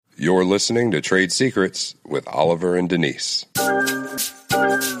You're listening to Trade Secrets with Oliver and Denise.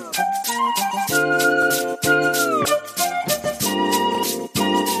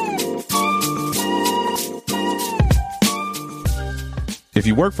 If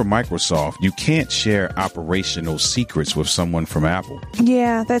you work for Microsoft, you can't share operational secrets with someone from Apple.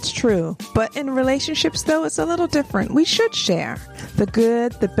 Yeah, that's true. But in relationships, though, it's a little different. We should share the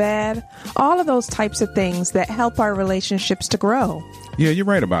good, the bad, all of those types of things that help our relationships to grow. Yeah, you're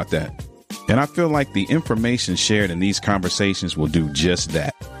right about that. And I feel like the information shared in these conversations will do just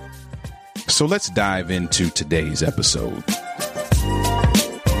that. So let's dive into today's episode.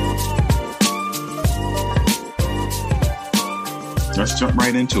 Let's jump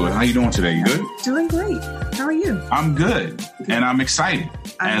right into it. How you doing today? You good? Doing great. How are you? I'm good. And I'm excited,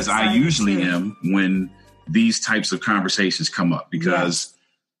 as I usually am when these types of conversations come up, because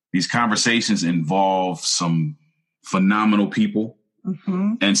these conversations involve some phenomenal people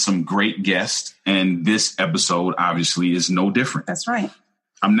and some great guests. And this episode obviously is no different. That's right.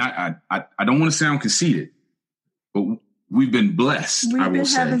 I don't want to sound conceited, but we've been blessed, We've been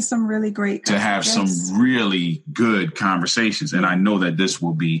having some really great to have some really good conversations. And I know that this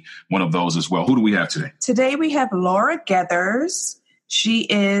will be one of those as well. Who do we have today? Today we have Laura Geathers. She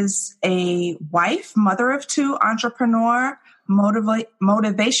is a wife, mother of two, entrepreneur,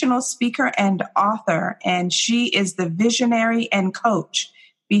 motivational speaker, and author. And she is the visionary and coach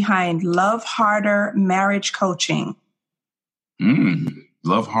behind Love Harder Marriage Coaching.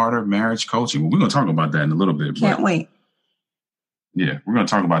 Love Harder Marriage Coaching. Well, we're going to talk about that in a little bit. Can't wait. Yeah, we're going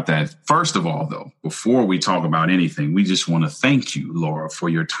to talk about that. First of all, though, before we talk about anything, we just want to thank you, Laura, for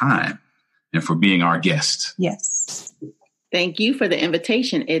your time and for being our guest. Yes. Thank you for the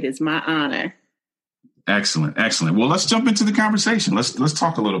invitation. It is my honor. Excellent. Excellent. Well, let's jump into the conversation. Let's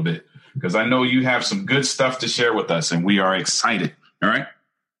talk a little bit, because I know you have some good stuff to share with us and we are excited. All right.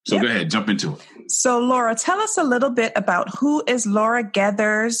 So Go ahead, jump into it. So, Laura, tell us a little bit about who is Laura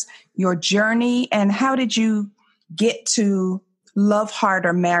Geathers, your journey, and how did you get to Love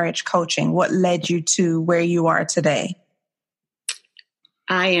Harder Marriage Coaching? What led you to where you are today?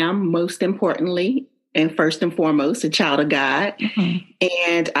 I am most importantly and first and foremost a child of God.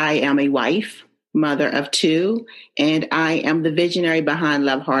 And I am a wife, mother of two, and I am the visionary behind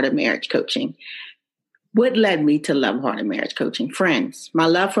Love Harder Marriage Coaching. What led me to Love Harder Marriage Coaching? Friends, my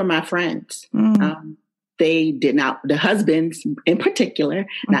love for my friends. They did not, the husbands in particular,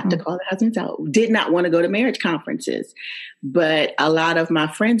 not to call the husbands out, did not want to go to marriage conferences. But a lot of my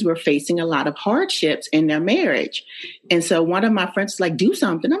friends were facing a lot of hardships in their marriage. And so one of my friends was like, do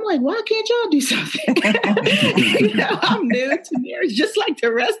something. I'm like, why can't y'all do something? I'm new to marriage, just like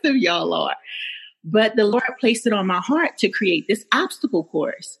the rest of y'all are. But the Lord placed it on my heart to create this obstacle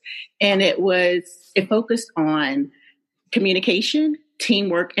course. And it focused on communication,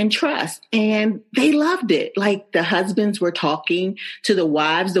 teamwork, and trust. And they loved it. Like, the husbands were talking to the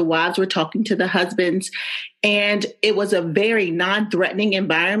wives were talking to the husbands. And it was a very non-threatening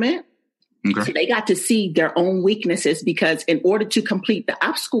environment. Okay. So they got to see their own weaknesses, because in order to complete the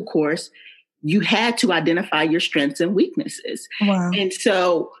obstacle course, you had to identify your strengths and weaknesses. Wow. And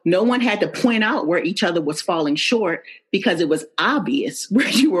so no one had to point out where each other was falling short, because it was obvious where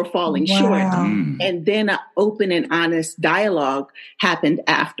you were falling short. And then an open and honest dialogue happened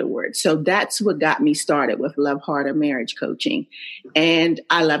afterwards. So that's what got me started with Love Harder Marriage Coaching. And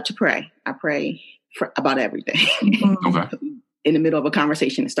I love to pray. I pray about everything. Okay. In the middle of a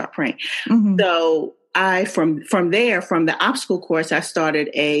conversation and start praying. So from the obstacle course, I started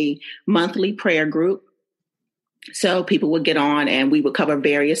a monthly prayer group. So people would get on and we would cover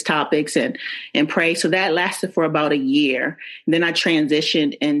various topics and pray. So that lasted for about a year. And then I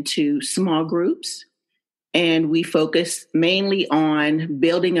transitioned into small groups, and we focused mainly on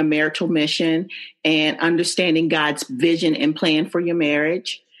building a marital mission and understanding God's vision and plan for your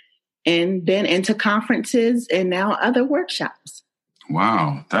marriage, and then into conferences and now other workshops.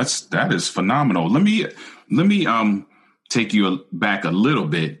 Wow, that is phenomenal. Let me take you back a little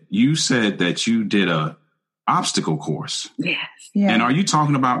bit. You said that you did a obstacle course. Yes. Yeah. And are you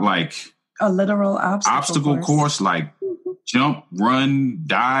talking about like a literal obstacle course, like jump, run,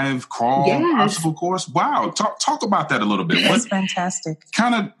 dive, crawl, obstacle course? Wow. Talk about that a little bit. That's fantastic.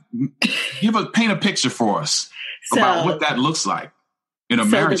 Kind of paint a picture for us about what that looks like in a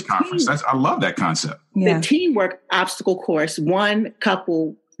marriage conference. I love that concept. The teamwork obstacle course,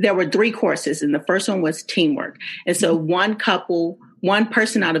 there were 3 courses, and the first one was teamwork. And so one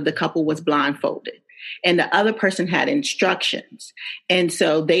person out of the couple was blindfolded. and the other person had instructions. And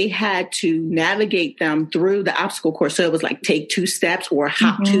so they had to navigate them through the obstacle course. So it was like take 2 steps or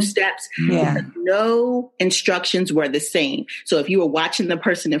hop 2 steps. Yeah. No instructions were the same. So if you were watching the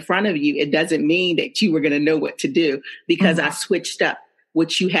person in front of you, it doesn't mean that you were going to know what to do, because I switched up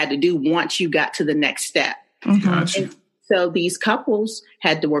what you had to do once you got to the next step. Gotcha. And so these couples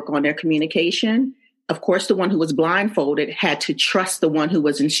had to work on their communication. Of course, the one who was blindfolded had to trust the one who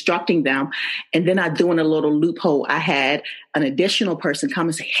was instructing them. And then I threw in a little loophole. I had an additional person come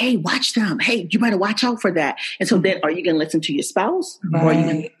and say, hey, watch them. Hey, you better watch out for that. And so then are you going to listen to your spouse or are you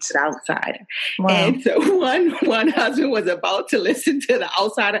going to listen to the outsider? Wow. And so one husband was about to listen to the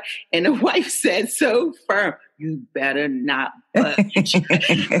outsider, and the wife said so firm, you better not budge.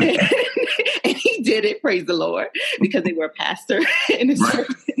 And he did it, praise the Lord, because they were a pastor and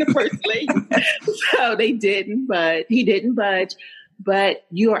the first lady. So they didn't, but he didn't budge. But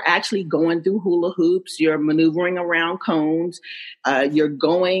you are actually going through hula hoops. You're maneuvering around cones. You're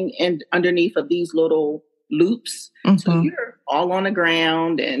going in underneath of these little loops. So you're all on the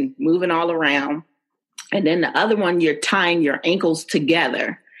ground and moving all around. And then the other one, you're tying your ankles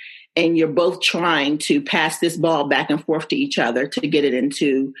together. And you're both trying to pass this ball back and forth to each other to get it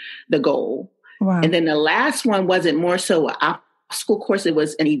into the goal. Wow. And then the last one wasn't more so an obstacle course. It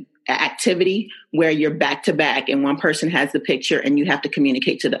was an activity where you're back to back and one person has the picture and you have to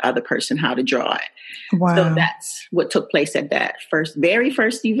communicate to the other person how to draw it. Wow. So that's what took place at that very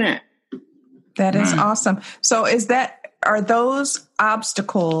first event. That is awesome. So are those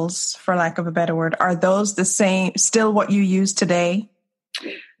obstacles, for lack of a better word, are those the same, still what you use today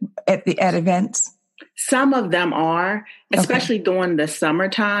at events? Some of them are, especially during the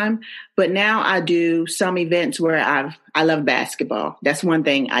summertime. But now I do some events where I love basketball. That's one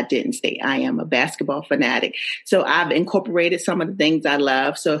thing I didn't state. I am a basketball fanatic. So I've incorporated some of the things I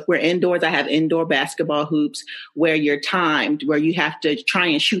love. So if we're indoors, I have indoor basketball hoops where you're timed, where you have to try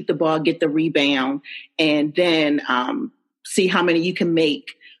and shoot the ball, get the rebound, and then see how many you can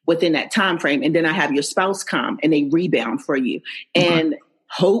make within that time frame. And then I have your spouse come and they rebound for you. And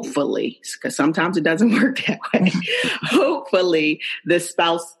hopefully, because sometimes it doesn't work that way, hopefully the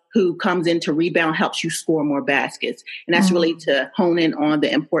spouse who comes in to rebound helps you score more baskets. And that's really to hone in on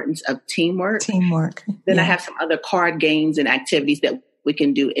the importance of teamwork. Then I have some other card games and activities that we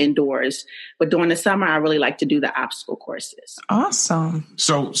can do indoors. But during the summer, I really like to do the obstacle courses. Awesome.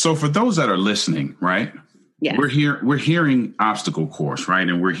 So for those that are listening, right? Yeah. We're hearing obstacle course, right?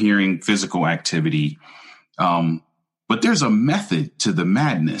 And we're hearing physical activity. But there's a method to the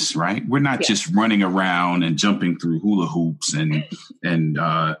madness, right? We're not just running around and jumping through hula hoops and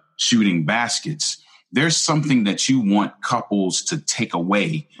shooting baskets. There's something that you want couples to take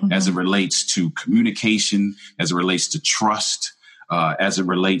away as it relates to communication, as it relates to trust, as it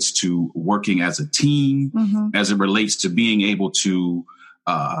relates to working as a team, as it relates to being able to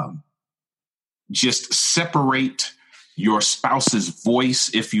just separate your spouse's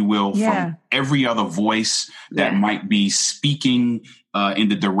voice, if you will, from every other voice that might be speaking in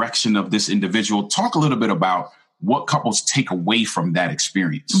the direction of this individual. Talk a little bit about what couples take away from that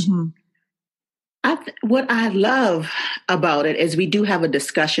experience. What I love about it is we do have a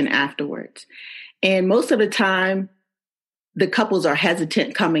discussion afterwards. And most of the time, the couples are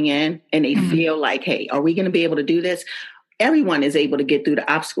hesitant coming in and they feel like, hey, are we going to be able to do this? Everyone is able to get through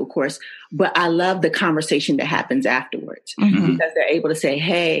the obstacle course, but I love the conversation that happens afterwards because they're able to say,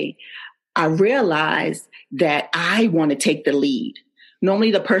 hey, I realized that I want to take the lead. Normally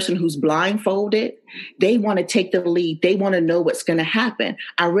the person who's blindfolded, they want to take the lead. They want to know what's going to happen.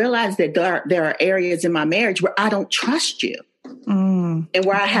 I realize that there are areas in my marriage where I don't trust you and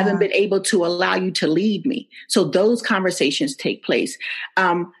where I haven't been able to allow you to lead me. So those conversations take place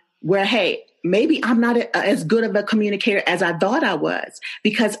where, hey, maybe I'm not as good of a communicator as I thought I was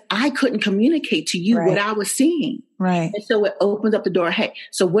because I couldn't communicate to you what I was seeing. Right. And so it opens up the door. Hey,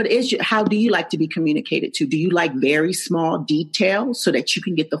 so how do you like to be communicated to? Do you like very small details so that you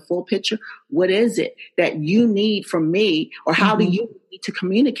can get the full picture? What is it that you need from me, or how do you need to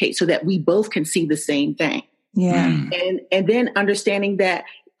communicate so that we both can see the same thing? Yeah. And then understanding that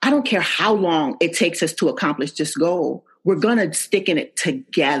I don't care how long it takes us to accomplish this goal. We're going to stick in it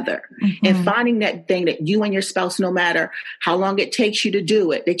together and finding that thing that you and your spouse, no matter how long it takes you to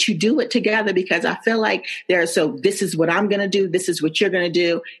do it, that you do it together, because I feel like this is what I'm going to do. This is what you're going to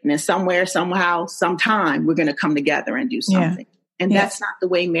do. And then somewhere, somehow, sometime we're going to come together and do something. And that's not the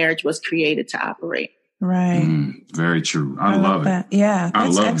way marriage was created to operate. Right. Very true. I love that. it. Yeah. I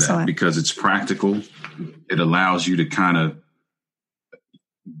love excellent. that because it's practical. It allows you to kind of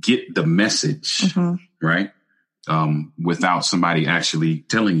get the message, right? Without somebody actually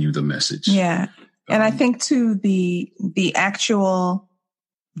telling you the message. Yeah. And I think too, the actual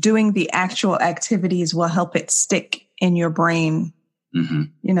doing the actual activities will help it stick in your brain, you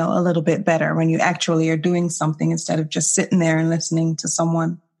know, a little bit better when you actually are doing something instead of just sitting there and listening to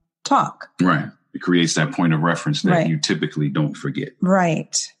someone talk. Right. It creates that point of reference that you typically don't forget.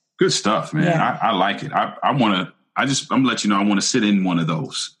 Right. Good stuff, man. Yeah. I like it. I'm gonna let you know, I want to sit in one of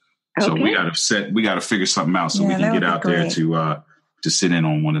those. Okay. So we got to figure something out so we can get out there to sit in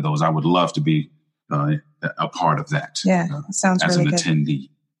on one of those. I would love to be a part of that. Yeah. Sounds as really an good. Attendee.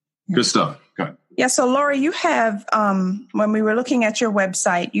 Yeah. Good stuff. Go ahead. Yeah. So Laura, you have, when we were looking at your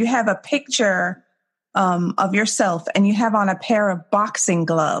website, you have a picture of yourself and you have on a pair of boxing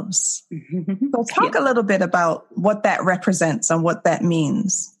gloves. So talk a little bit about what that represents and what that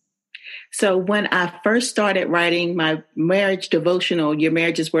means. So when I first started writing my marriage devotional, Your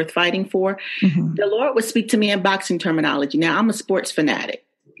Marriage is Worth Fighting For, the Lord would speak to me in boxing terminology. Now, I'm a sports fanatic.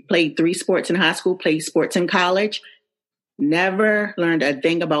 Played 3 sports in high school, played sports in college, never learned a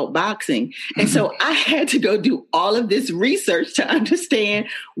thing about boxing. And so I had to go do all of this research to understand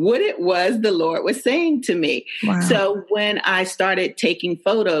what it was the Lord was saying to me. Wow. So when I started taking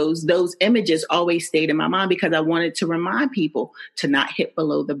photos, those images always stayed in my mind because I wanted to remind people to not hit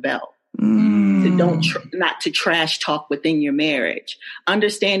below the belt. To not to trash talk within your marriage,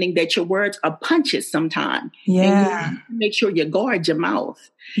 understanding that your words are punches sometimes. Yeah. And you make sure you guard your mouth.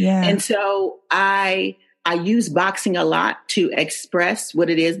 Yeah. And so I use boxing a lot to express what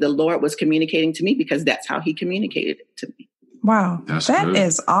it is the Lord was communicating to me because that's how he communicated it to me. Wow. That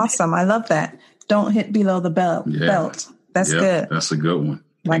is awesome. I love that. Don't hit below the belt. That's good. That's a good one.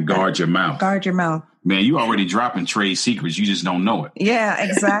 Like guard your mouth. Guard your mouth. Man, you already dropping trade secrets. You just don't know it. Yeah,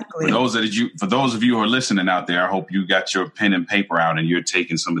 exactly. For those of you who are listening out there, I hope you got your pen and paper out and you're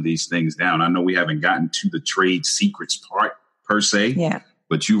taking some of these things down. I know we haven't gotten to the trade secrets part per se,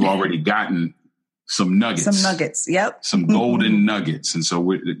 but you've already gotten some nuggets. Some nuggets, yep. Some golden nuggets. And so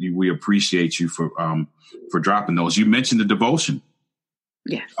we appreciate you for dropping those. You mentioned the devotion.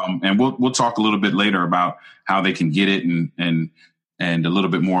 Yeah. And we'll talk a little bit later about how they can get it and a little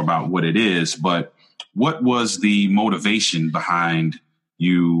bit more about what it is. But what was the motivation behind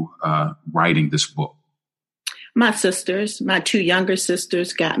you writing this book? My sisters, my 2 younger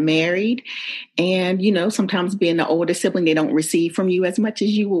sisters got married. And, you know, sometimes being the older sibling, they don't receive from you as much as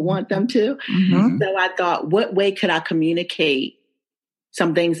you would want them to. So I thought, what way could I communicate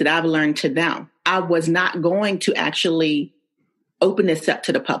some things that I've learned to them? I was not going to actually open this up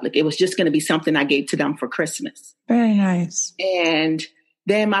to the public. It was just going to be something I gave to them for Christmas. Very nice. And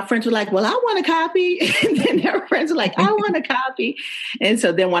then my friends were like, well, I want a copy. And then their friends were like, I want a copy. And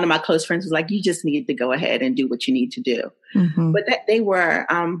so then one of my close friends was like, you just need to go ahead and do what you need to do. But that they were,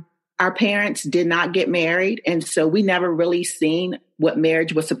 our parents did not get married. And so we never really seen what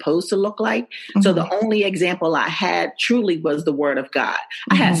marriage was supposed to look like. So the only example I had truly was the Word of God.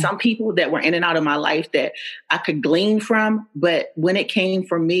 I had some people that were in and out of my life that I could glean from. But when it came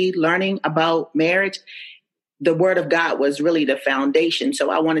for me learning about marriage, the Word of God was really the foundation.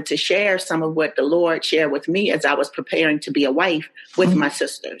 So I wanted to share some of what the Lord shared with me as I was preparing to be a wife with my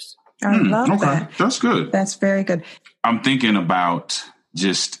sisters. I love that. That's good. That's very good. I'm thinking about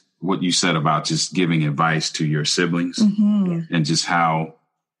just what you said about just giving advice to your siblings and just how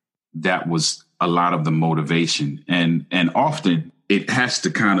that was a lot of the motivation. And often it has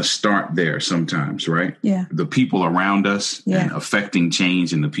to kind of start there sometimes, right? Yeah. The people around us and affecting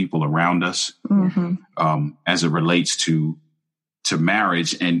change in the people around us as it relates to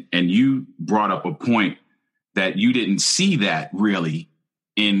marriage. And you brought up a point that you didn't see that really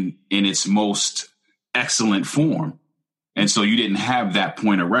in its most excellent form. And so you didn't have that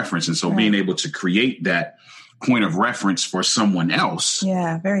point of reference. And so being able to create that point of reference for someone else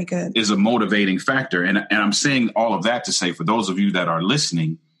very good, is a motivating factor. And I'm saying all of that to say, for those of you that are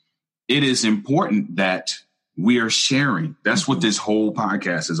listening, it is important that we are sharing. That's what this whole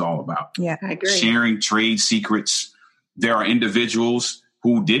podcast is all about. Yeah, I agree. Sharing trade secrets. There are individuals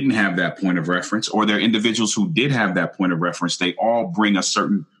who didn't have that point of reference, or there are individuals who did have that point of reference. They all bring a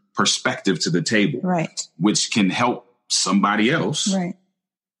certain perspective to the table, right, which can help somebody else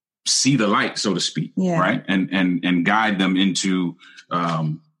see the light, so to speak, right? And guide them into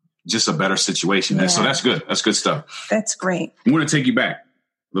just a better situation. And so that's good. That's good stuff. That's great. I'm going to take you back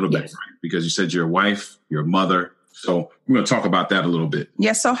a little bit, right? Because you said you're a wife, you're a mother. So we're going to talk about that a little bit.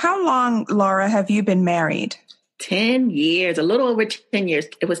 Yeah. So how long, Laura, have you been married? 10 years, a little over 10 years.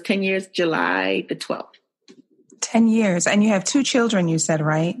 It was 10 years, July the 12th. 10 years. And you have 2 children, you said,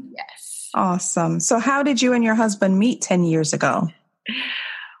 right? Yes. Awesome. So how did you and your husband meet 10 years ago?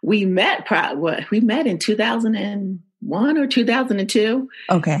 We met in 2001 or 2002.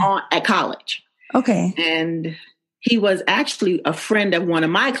 Okay. At college. Okay. And he was actually a friend of one of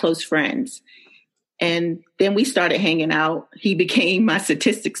my close friends. And then we started hanging out. He became my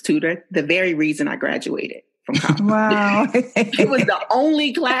statistics tutor, the very reason I graduated from college. Wow. It was the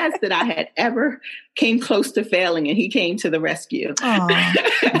only class that I had ever came close to failing, and he came to the rescue.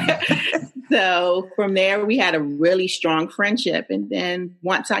 So from there, we had a really strong friendship. And then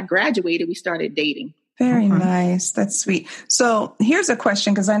once I graduated, we started dating. Very nice. That's sweet. So here's a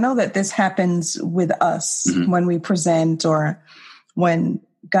question, because I know that this happens with us when we present or when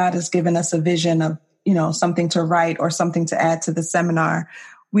God has given us a vision of, something to write or something to add to the seminar.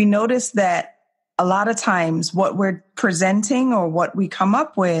 We notice that a lot of times what we're presenting or what we come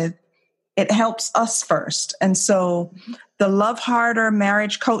up with, it helps us first. And so the Love Harder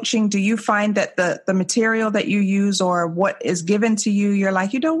marriage coaching, do you find that the material that you use or what is given to you, you're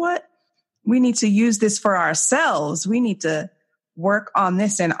like, you know what? We need to use this for ourselves. We need to work on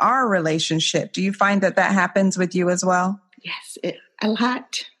this in our relationship. Do you find that happens with you as well? Yes, a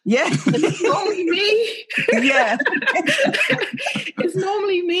lot. Yeah. It's normally me. Yeah. It's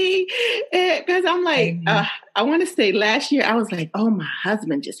normally me. Because I'm like, I want to say last year, I was like, oh, my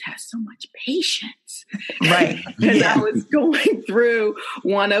husband just has so much patience. Right. Because I was going through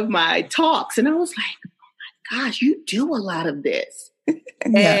one of my talks and I was like, oh my gosh, you do a lot of this.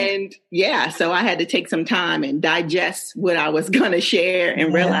 And so I had to take some time and digest what I was going to share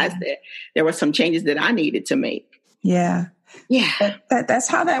and realize that there were some changes that I needed to make. Yeah. Yeah. That's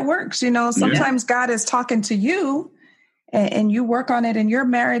how that works. Sometimes God is talking to you and you work on it in your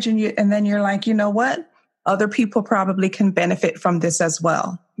marriage and then you're like, you know what? Other people probably can benefit from this as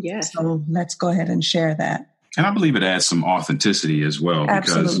well. Yes. So let's go ahead and share that. And I believe it adds some authenticity as well,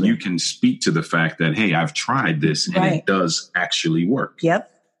 because you can speak to the fact that, hey, I've tried this and it does actually work. Yep.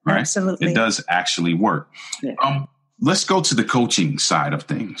 Right? Absolutely. It does actually work. Yeah. Let's go to the coaching side of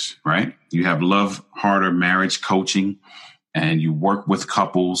things, right? You have Love Harder marriage coaching and you work with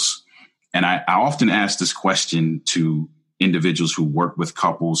couples. And I often ask this question to individuals who work with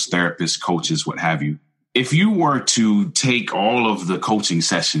couples, therapists, coaches, what have you. If you were to take all of the coaching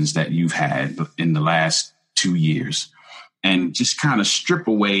sessions that you've had in the last 2 years and just kind of strip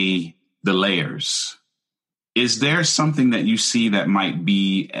away the layers, is there something that you see that might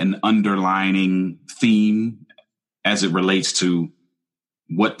be an underlining theme as it relates to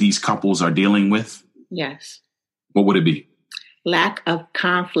what these couples are dealing with? Yes. What would it be? Lack of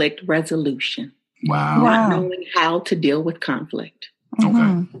conflict resolution. Wow. Not knowing how to deal with conflict.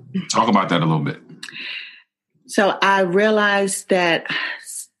 Okay. Talk about that a little bit. So I realized that,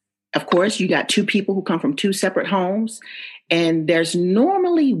 of course, you got two people who come from two separate homes, and there's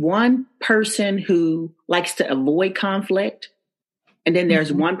normally one person who likes to avoid conflict. And then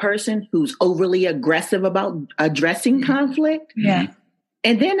there's one person who's overly aggressive about addressing conflict. Yeah.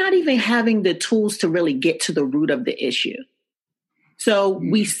 And they're not even having the tools to really get to the root of the issue. So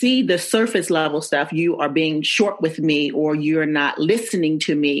we see the surface level stuff. You are being short with me, or you're not listening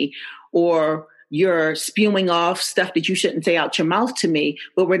to me, or you're spewing off stuff that you shouldn't say out your mouth to me,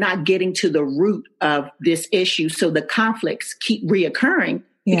 but we're not getting to the root of this issue. So the conflicts keep reoccurring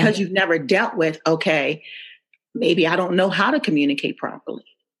because you've never dealt with, okay, maybe I don't know how to communicate properly.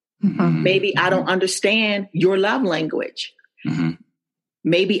 Maybe I don't understand your love language.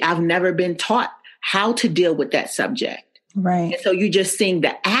 Maybe I've never been taught how to deal with that subject. Right. And so you're just seeing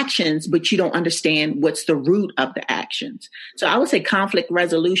the actions, but you don't understand what's the root of the actions. So I would say conflict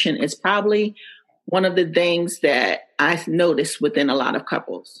resolution is probably one of the things that I've noticed within a lot of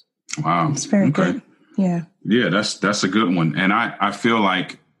couples. Wow. It's very good. Yeah. Yeah, that's a good one. And I feel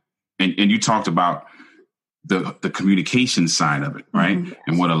like, and you talked about the communication side of it, right?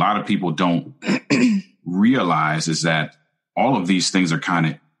 And what a lot of people don't realize is that all of these things are kind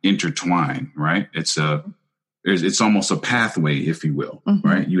of intertwined, right? It's almost a pathway, if you will,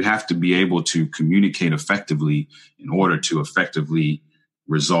 right? You have to be able to communicate effectively in order to effectively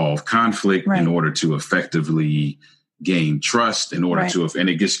resolve conflict, in order to effectively gain trust, in order to, and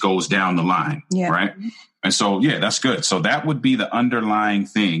it just goes down the line, right? And so, that's good. So that would be the underlying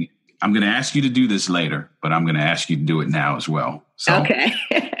thing. I'm going to ask you to do this later, but I'm going to ask you to do it now as well. So, okay.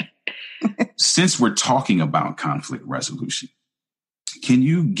 Since we're talking about conflict resolution, can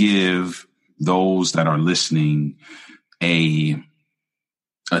you give those that are listening a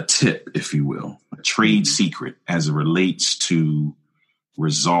tip, if you will, a trade secret as it relates to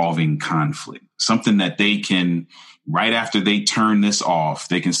resolving conflict? Something that they can, right after they turn this off,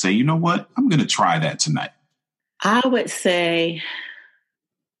 they can say, you know what, I'm going to try that tonight. I would say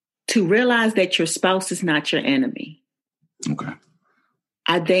to realize that your spouse is not your enemy. Okay.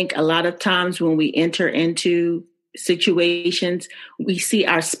 I think a lot of times when we enter into situations, we see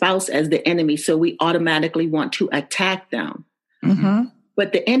our spouse as the enemy. So we automatically want to attack them. Mm-hmm.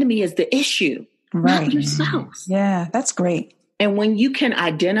 But the enemy is the issue, right? Not your spouse. Yeah, that's great. And when you can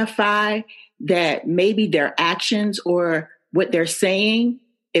identify that maybe their actions or what they're saying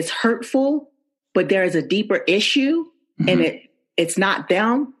is hurtful, but there is a deeper issue, and it's not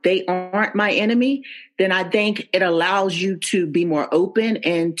them, they aren't my enemy, then I think it allows you to be more open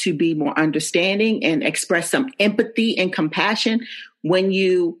and to be more understanding and express some empathy and compassion when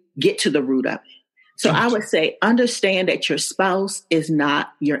you get to the root of it. So I would say, understand that your spouse is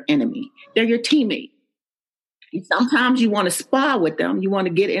not your enemy. They're your teammate. And sometimes you want to spar with them. You want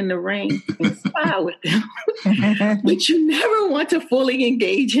to get in the ring and spar with them. But you never want to fully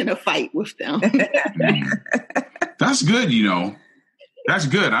engage in a fight with them. That's good, That's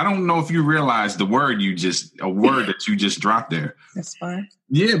good. I don't know if you realize a word that you just dropped there. That's fine.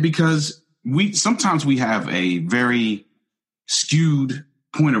 Yeah, because sometimes we have a very skewed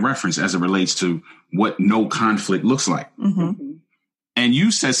point of reference as it relates to what no conflict looks like. Mm-hmm. And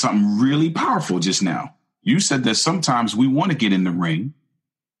you said something really powerful just now. You said that sometimes we want to get in the ring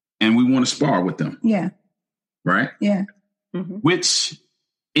and we want to spar with them. Yeah. Right? Yeah. Which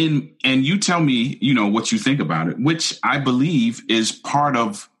and you tell me, what you think about it, which I believe is part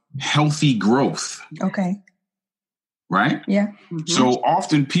of healthy growth. Okay. Right? Yeah. Mm-hmm. So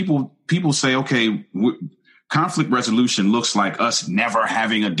often people say, okay, conflict resolution looks like us never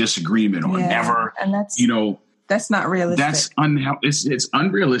having a disagreement or never, and that's not realistic. It's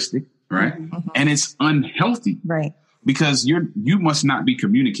unrealistic, right? Mm-hmm. And it's unhealthy, right? Because you must not be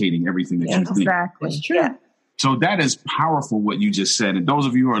communicating everything that you think. Exactly. That's true. Yeah. So that is powerful what you just said. And those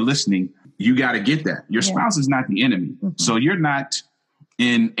of you who are listening, you got to get that. Your spouse is not the enemy. Mm-hmm. So you're not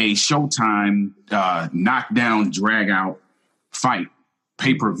in a Showtime knockdown, drag out fight,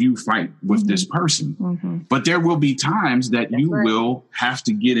 pay-per-view fight with this person. Mm-hmm. But there will be times that you will have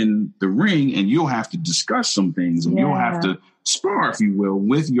to get in the ring and you'll have to discuss some things and you'll have to spar, if you will,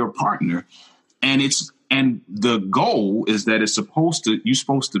 with your partner. And the goal is that you're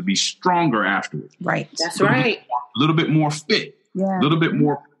supposed to be stronger afterwards. Right. That's right. A little bit more fit, a little bit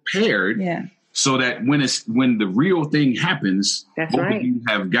more prepared. Yeah. So that when the real thing happens, That's both right. of you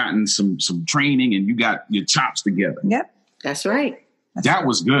have gotten some training and you got your chops together. Yep. That's right. That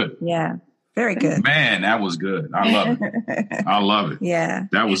was good. Yeah. Very good. Man, that was good. I love it. I love it. Yeah.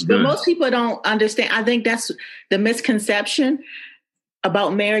 That was good. But most people don't understand. I think that's the misconception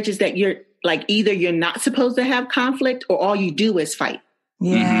about marriage is that either you're not supposed to have conflict or all you do is fight.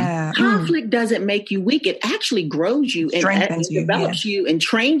 Yeah. Mm-hmm. Conflict doesn't make you weak. It actually grows you and develops you and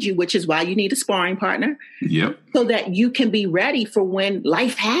trains you, which is why you need a sparring partner. Yep. So that you can be ready for when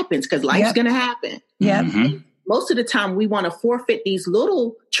life happens, because life's going to happen. Yep. Mm-hmm. Most of the time we want to forfeit these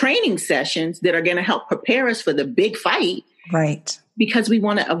little training sessions that are going to help prepare us for the big fight. Right. Because we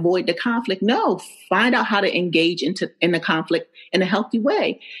want to avoid the conflict. No, find out how to engage in the conflict in a healthy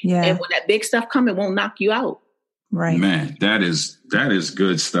way. Yeah. And when that big stuff comes, it won't knock you out. Right. Man, that is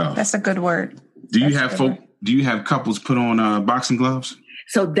good stuff. That's a good word. Do you have couples put on boxing gloves?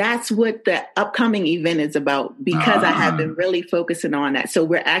 So that's what the upcoming event is about, because I have been really focusing on that. So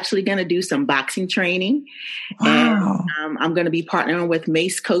we're actually going to do some boxing training. Wow. And I'm going to be partnering with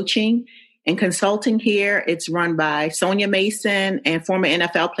Mace Coaching and Consulting here. It's run by Sonia Mason and former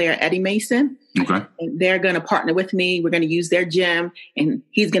NFL player Eddie Mason. Okay. And they're going to partner with me. We're going to use their gym, and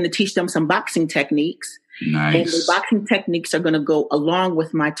he's going to teach them some boxing techniques. Nice. And the boxing techniques are going to go along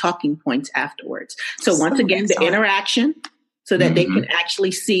with my talking points afterwards. So once again, the interaction, so that they can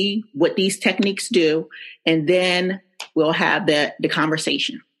actually see what these techniques do. And then we'll have the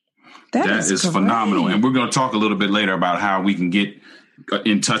conversation. That is phenomenal. And we're going to talk a little bit later about how we can get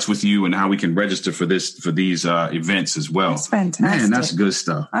in touch with you and how we can register for these events as well. That's fantastic. Man, that's good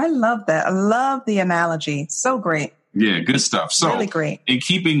stuff. I love that. I love the analogy. So great. Yeah, good stuff. So really great. In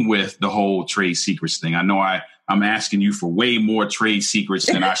keeping with the whole trade secrets thing, I know I'm asking you for way more trade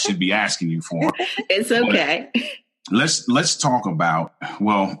secrets than I should be asking you for. It's okay. Let's talk about,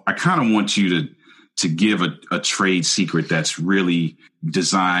 I kind of want you to give a trade secret that's really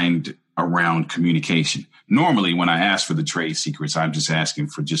designed around communication. Normally, when I ask for the trade secrets, I'm just asking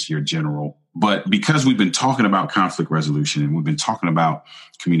for just your general. But because we've been talking about conflict resolution and we've been talking about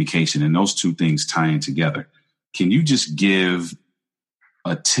communication and those two things tying together, can you just give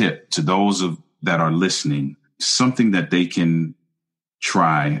a tip to those that are listening, something that they can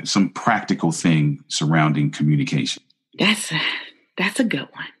try, some practical thing surrounding communication? That's a good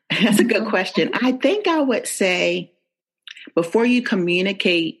one. That's a good question. I think I would say, before you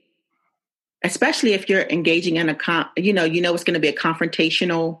communicate especially if you're engaging in it's going to be a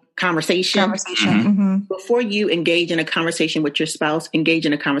confrontational conversation. Mm-hmm. Before you engage in a conversation with your spouse, engage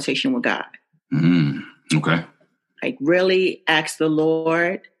in a conversation with God. Okay. Like really ask the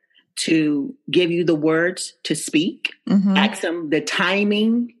Lord to give you the words to speak. Mm-hmm. Ask him the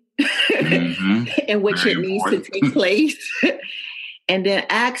timing in which it needs to take place. And then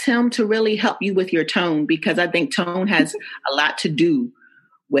ask him to really help you with your tone, because I think tone has a lot to do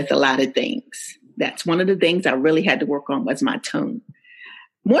with a lot of things. That's one of the things I really had to work on was my tone.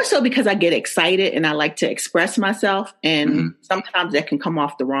 More so because I get excited and I like to express myself, and sometimes that can come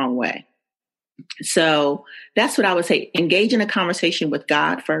off the wrong way. So that's what I would say. Engage in a conversation with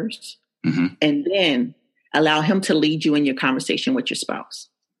God first, and then allow him to lead you in your conversation with your spouse.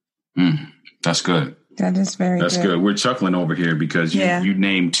 That's good. That is That's good. We're chuckling over here because you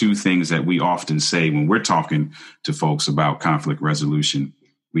named two things that we often say when we're talking to folks about conflict resolution.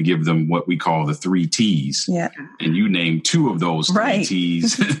 We give them what we call the 3 T's. Yeah. And you named 2 of those 3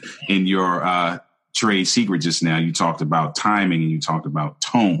 T's in your trade secret just now. You talked about timing and you talked about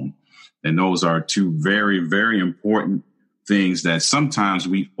tone. And those are 2 very, very important things that sometimes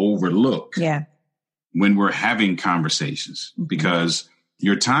we overlook when we're having conversations, because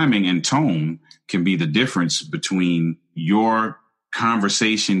your timing and tone can be the difference between your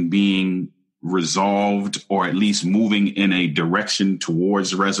conversation being resolved or at least moving in a direction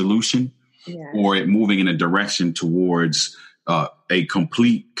towards resolution or it moving in a direction towards a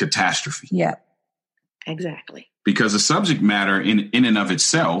complete catastrophe. Yeah, exactly. Because the subject matter in and of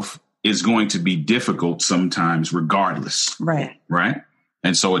itself is going to be difficult sometimes regardless. Right. Right.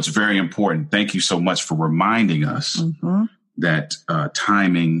 And so it's very important. Thank you so much for reminding us that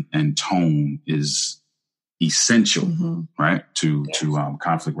timing and tone is essential, right, to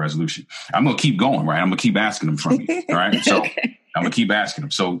conflict resolution. I'm going to keep going, right? I'm going to keep asking them from you, all right? So I'm going to keep asking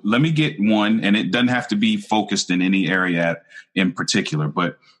them. So let me get one, and it doesn't have to be focused in any area in particular,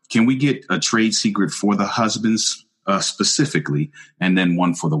 but can we get a trade secret for the husbands specifically, and then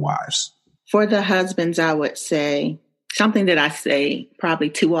one for the wives? For the husbands, I would say something that I say probably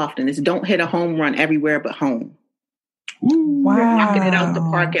too often is don't hit a home run everywhere but home. Wow. You're knocking it out the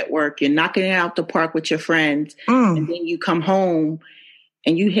park at work. You're knocking it out the park with your friends. And then you come home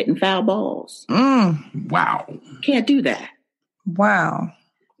and you hitting foul balls. Wow. Can't do that. Wow.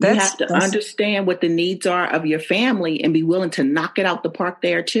 You have to understand what the needs are of your family and be willing to knock it out the park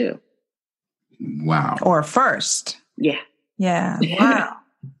there too. Wow. Or first. Yeah. Yeah. Wow.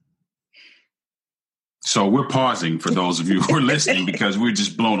 So we're pausing for those of you who are listening because we're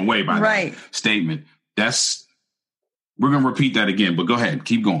just blown away by that statement. We're going to repeat that again, but go ahead.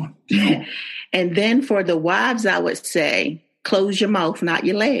 Keep going. Keep going. And then for the wives, I would say, close your mouth, not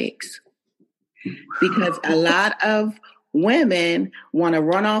your legs. Because a lot of women want to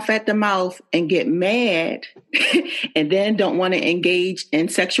run off at the mouth and get mad and then don't want to engage in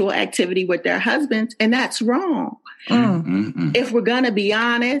sexual activity with their husbands. And that's wrong. If we're going to be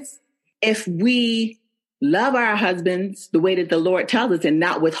honest, if we love our husbands the way that the Lord tells us and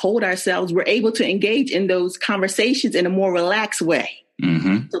not withhold ourselves, we're able to engage in those conversations in a more relaxed way.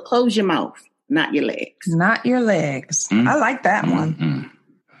 So close your mouth, not your legs. Not your legs. I like that one.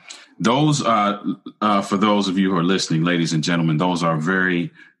 Those, for those of you who are listening, ladies and gentlemen, those are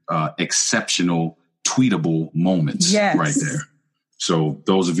very exceptional, tweetable moments right there. So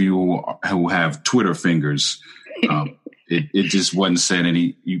those of you who have Twitter fingers, it just wasn't said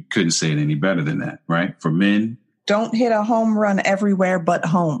you couldn't say it any better than that, right? For men. Don't hit a home run everywhere but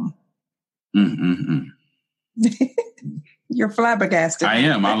home. You're flabbergasted. I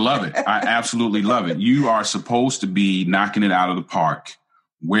am. I love it. I absolutely love it. You are supposed to be knocking it out of the park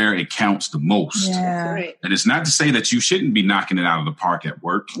where it counts the most. Yeah. And it's not to say that you shouldn't be knocking it out of the park at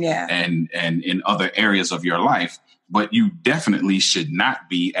work and in other areas of your life, but you definitely should not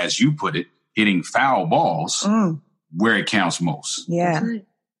be, as you put it, hitting foul balls where it counts most. Yeah.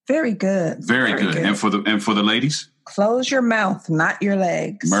 Very good. Very good. And for the ladies? Close your mouth, not your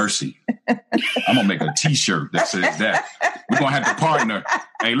legs. Mercy. I'm going to make a t-shirt that says that. We're going to have to partner.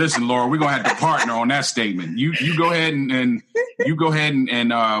 Hey, listen, Laura, we're going to have to partner on that statement. You go ahead and you go ahead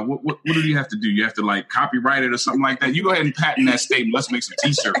and what do you have to do? You have to like copyright it or something like that. You go ahead and patent that statement. Let's make some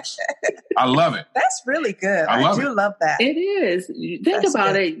t-shirts. I love it. That's really good. I love that. It is. Think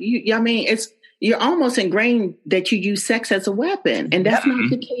about it. You're almost ingrained that you use sex as a weapon. And that's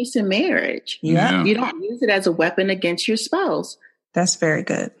not the case in marriage. Yeah. You don't use it as a weapon against your spouse. That's very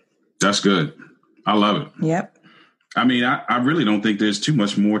good. That's good. I love it. Yep. I mean, I really don't think there's too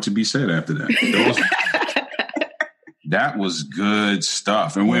much more to be said after that. That was good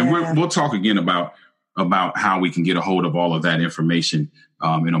stuff. And we'll talk again about how we can get a hold of all of that information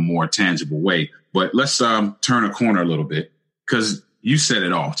in a more tangible way. But let's turn a corner a little bit, because you said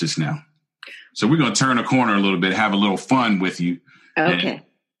it all just now. So we're going to turn a corner a little bit, have a little fun with you. Okay.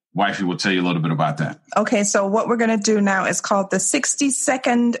 Wifey will tell you a little bit about that. Okay, so what we're going to do now is called the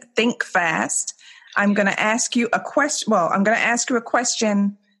 60-second Think Fast. I'm going to ask you a question. Well, I'm going to ask you a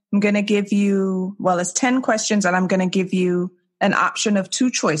question. I'm going to give you, it's 10 questions, and I'm going to give you an option of 2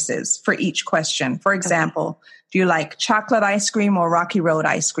 choices for each question. For example, do you like chocolate ice cream or Rocky Road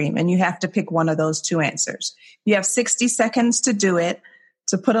ice cream? And you have to pick one of those 2 answers. You have 60 seconds to do it.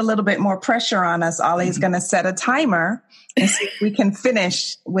 To put a little bit more pressure on us, Ollie's going to set a timer and see if we can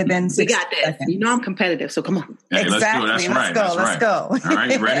finish within 60 seconds. You know I'm competitive, so come on. Hey, exactly. Let's go. All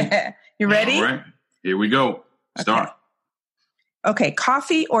right, you ready? You ready? All right. Here we go. Start. Okay.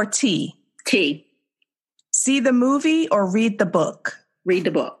 Coffee or tea? Tea. See the movie or read the book? Read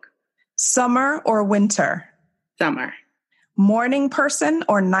the book. Summer or winter? Summer. Morning person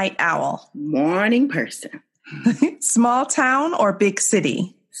or night owl? Morning person. Small town or big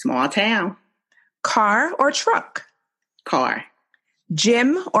city? Small town. Car or truck? Car.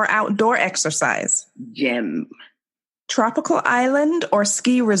 Gym or outdoor exercise? Gym. Tropical island or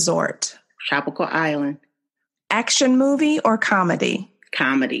ski resort? Tropical island. Action movie or comedy?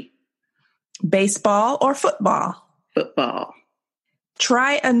 Comedy. Baseball or football? Football.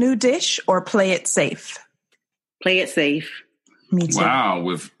 Try a new dish or play it safe? Play it safe. Me too. Wow,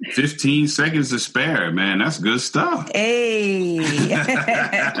 with 15 seconds to spare, man, that's good stuff. Hey. I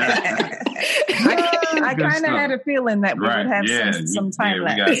kind of had a feeling that we would have some time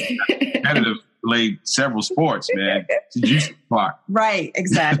left. Competitive played several sports, man. She used to clock. Right,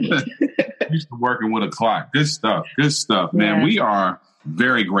 exactly. Used to working with a clock. Good stuff, man. Yeah. We are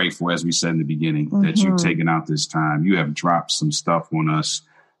very grateful, as we said in the beginning, that you've taken out this time. You have dropped some stuff on us,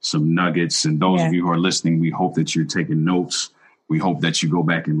 some nuggets. And those of you who are listening, we hope that you're taking notes. We hope that you go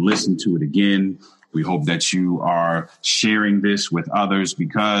back and listen to it again. We hope that you are sharing this with others,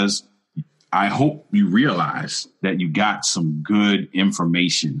 because I hope you realize that you got some good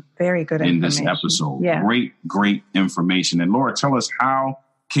information. Very good in information. this episode. Yeah. Great information. And Laura, tell us, how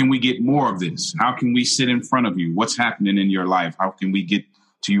can we get more of this? How can we sit in front of you? What's happening in your life? How can we get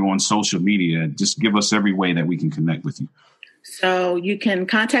to you on social media? Just give us every way that we can connect with you. So you can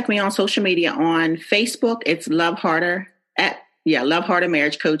contact me on social media. On Facebook, it's Love Harder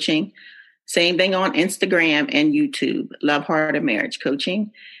Marriage Coaching. Same thing on Instagram and YouTube, Love Harder Marriage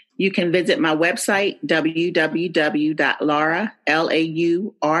Coaching. You can visit my website,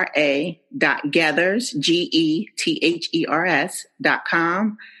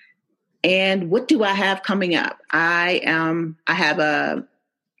 www.laura.gathers.com. And what do I have coming up? I have a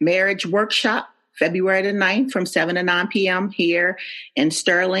marriage workshop February the 9th from 7 to 9 p.m. here in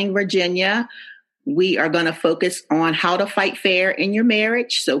Sterling, Virginia. We are going to focus on how to fight fair in your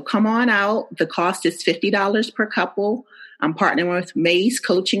marriage. So come on out. The cost is $50 per couple. I'm partnering with Maze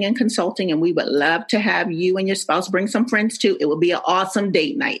Coaching and Consulting, and we would love to have you and your spouse bring some friends too. It will be an awesome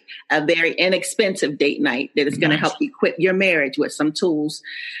date night, a very inexpensive date night that is going to help equip your marriage with some tools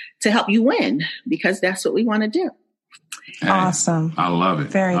to help you win, because that's what we want to do. Hey, awesome. I love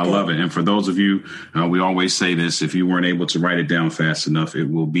it. I love it. And for those of you, we always say this, if you weren't able to write it down fast enough, it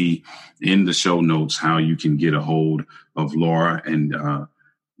will be in the show notes how you can get a hold of Laura. And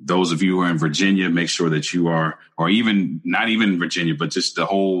those of you who are in Virginia, make sure that you are, or even not even Virginia, but just the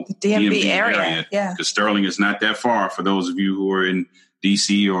whole DMV area. Yeah. Because Sterling is not that far for those of you who are in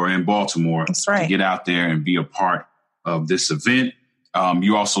DC or in Baltimore. That's right. To get out there and be a part of this event.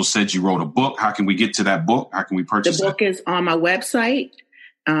 You also said you wrote a book. How can we get to that book? How can we purchase it? The book is on my website,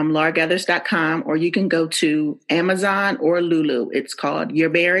 lauragathers.com, or you can go to Amazon or Lulu. It's called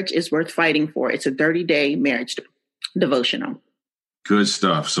Your Marriage is Worth Fighting For. It's a 30-day marriage devotional. Good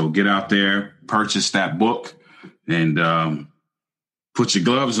stuff. So get out there, purchase that book, and put your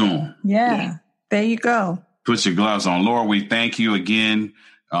gloves on. Yeah, there you go. Put your gloves on. Laura, we thank you again.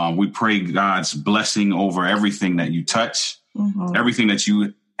 We pray God's blessing over everything that you touch. Everything that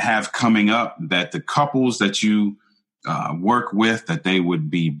you have coming up, that the couples that you work with, that they would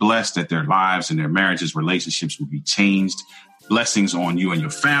be blessed, that their lives and their marriages, relationships would be changed. Blessings on you and your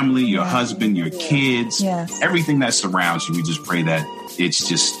family, your husband, your kids, everything that surrounds you. We just pray that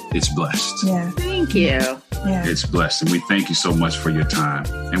it's blessed. Yeah. Thank you. Yeah. It's blessed. And we thank you so much for your time.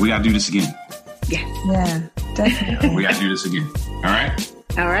 And we got to do this again. Yeah, definitely. We got to do this again. All right.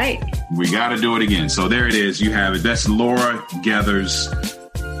 All right. We got to do it again. So there it is. You have it. That's Laura Gathers.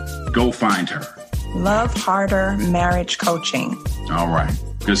 Go find her. Love Harder Marriage Coaching. All right.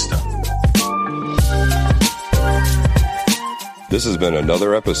 Good stuff. This has been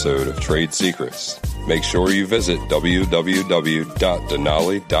another episode of Trade Secrets. Make sure you visit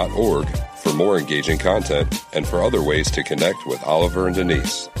www.denali.org for more engaging content and for other ways to connect with Oliver and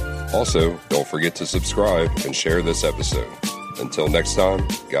Denise. Also, don't forget to subscribe and share this episode. Until next time,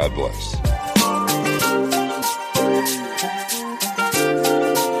 God bless.